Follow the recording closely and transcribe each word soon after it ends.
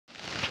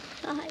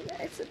Hi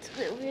guys, so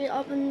today we're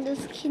opening this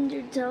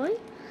kinderjoy.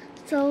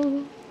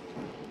 So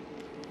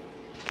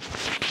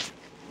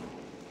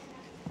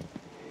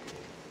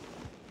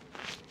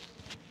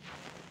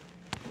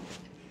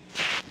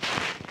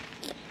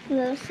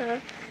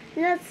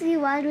let's see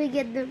what we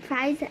get the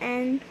prize.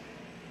 And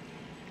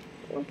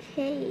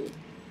okay,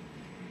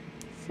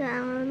 so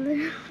I'm a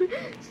little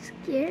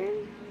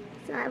scared.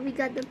 So we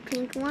got the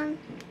pink one.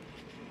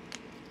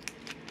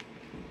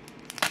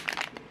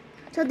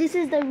 So this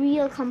is the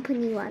real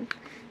company one,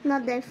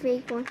 not that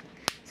fake one.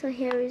 So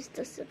here is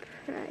the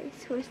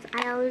surprise. First,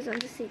 I always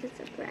want to see the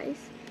surprise.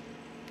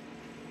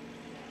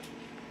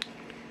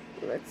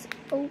 Let's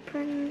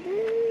open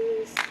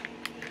this.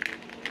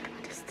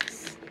 What is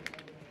this?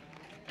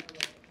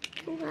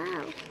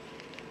 Wow.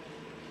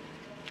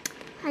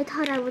 I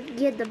thought I would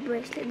get the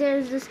bracelet.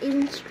 There's this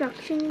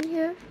instruction in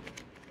here,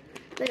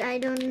 but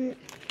I'm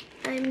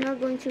not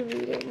going to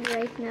read it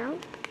right now.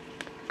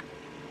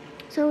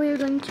 So we're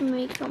going to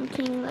make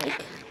something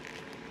like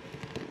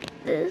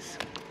this.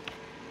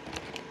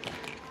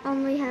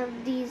 Only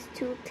have these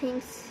two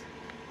things.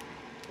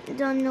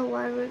 Don't know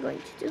what we're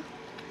going to do.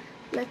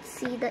 Let's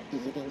see the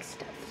eating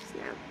stuff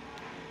now.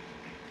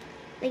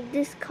 Like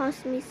this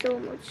cost me so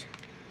much.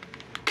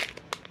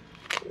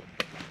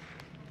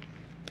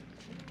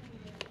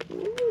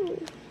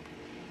 Ooh,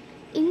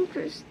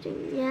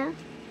 interesting, yeah.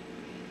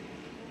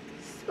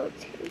 So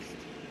tasty.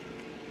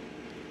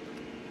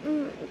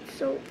 It's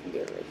so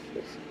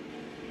delicious.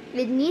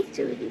 It needs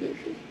to be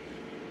delicious.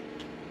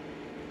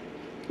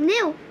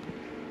 No.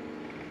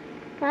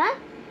 Huh?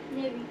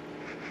 Maybe.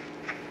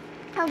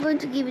 I'm going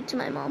to give it to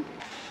my mom.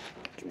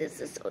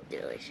 This is so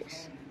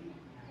delicious.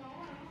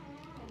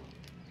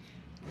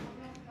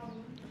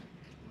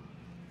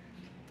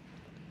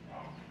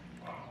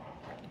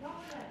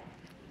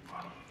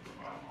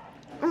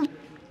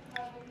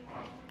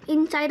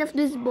 Inside of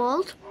this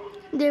ball,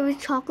 there is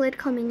chocolate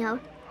coming out.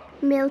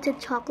 Melted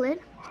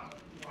chocolate.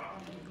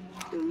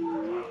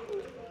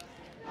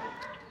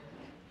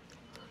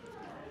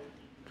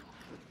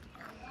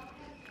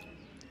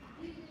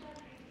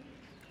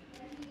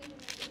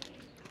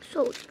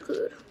 So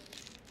good.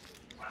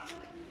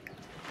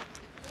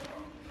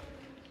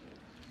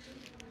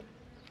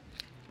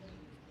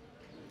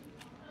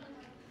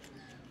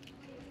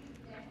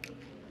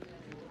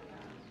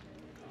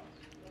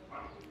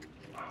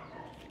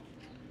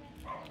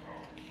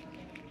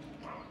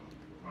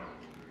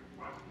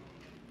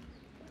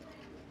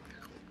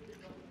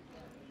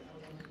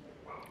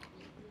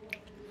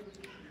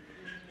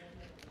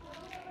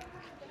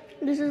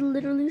 This is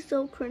literally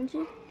so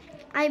crunchy.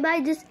 I buy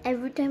this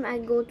every time I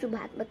go to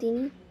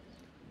Bhatpatini.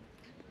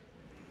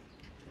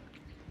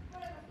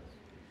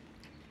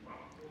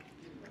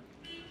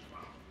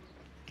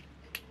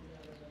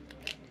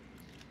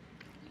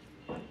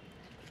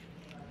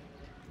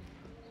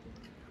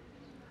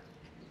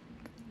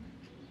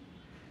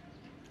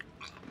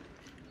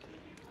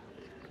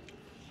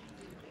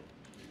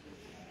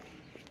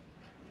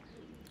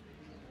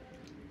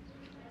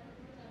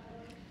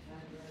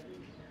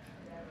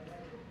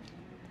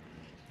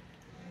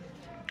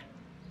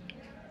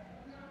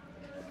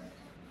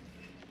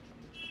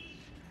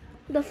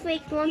 The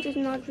fake one is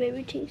not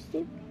very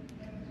tasty.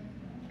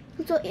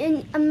 So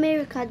in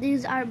America,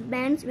 these are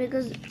banned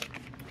because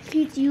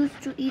kids used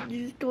to eat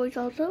these toys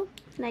also.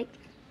 Like,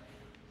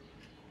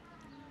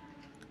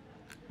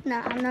 no,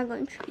 I'm not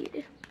going to eat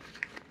it.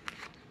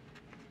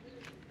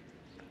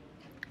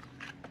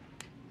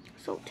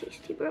 So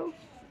tasty, bro.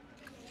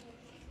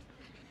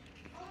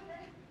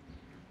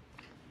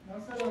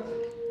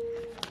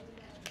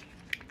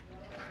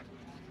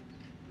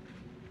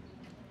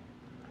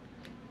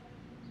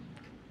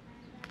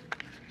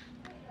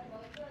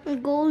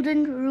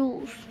 Golden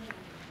rules.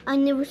 I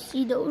never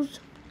see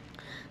those.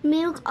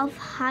 Milk of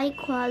high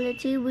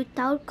quality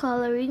without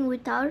coloring,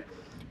 without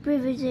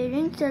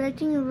preserving,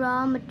 selecting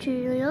raw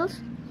materials,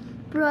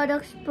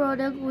 product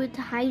with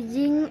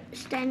hygiene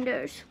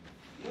standards.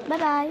 Bye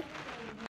bye.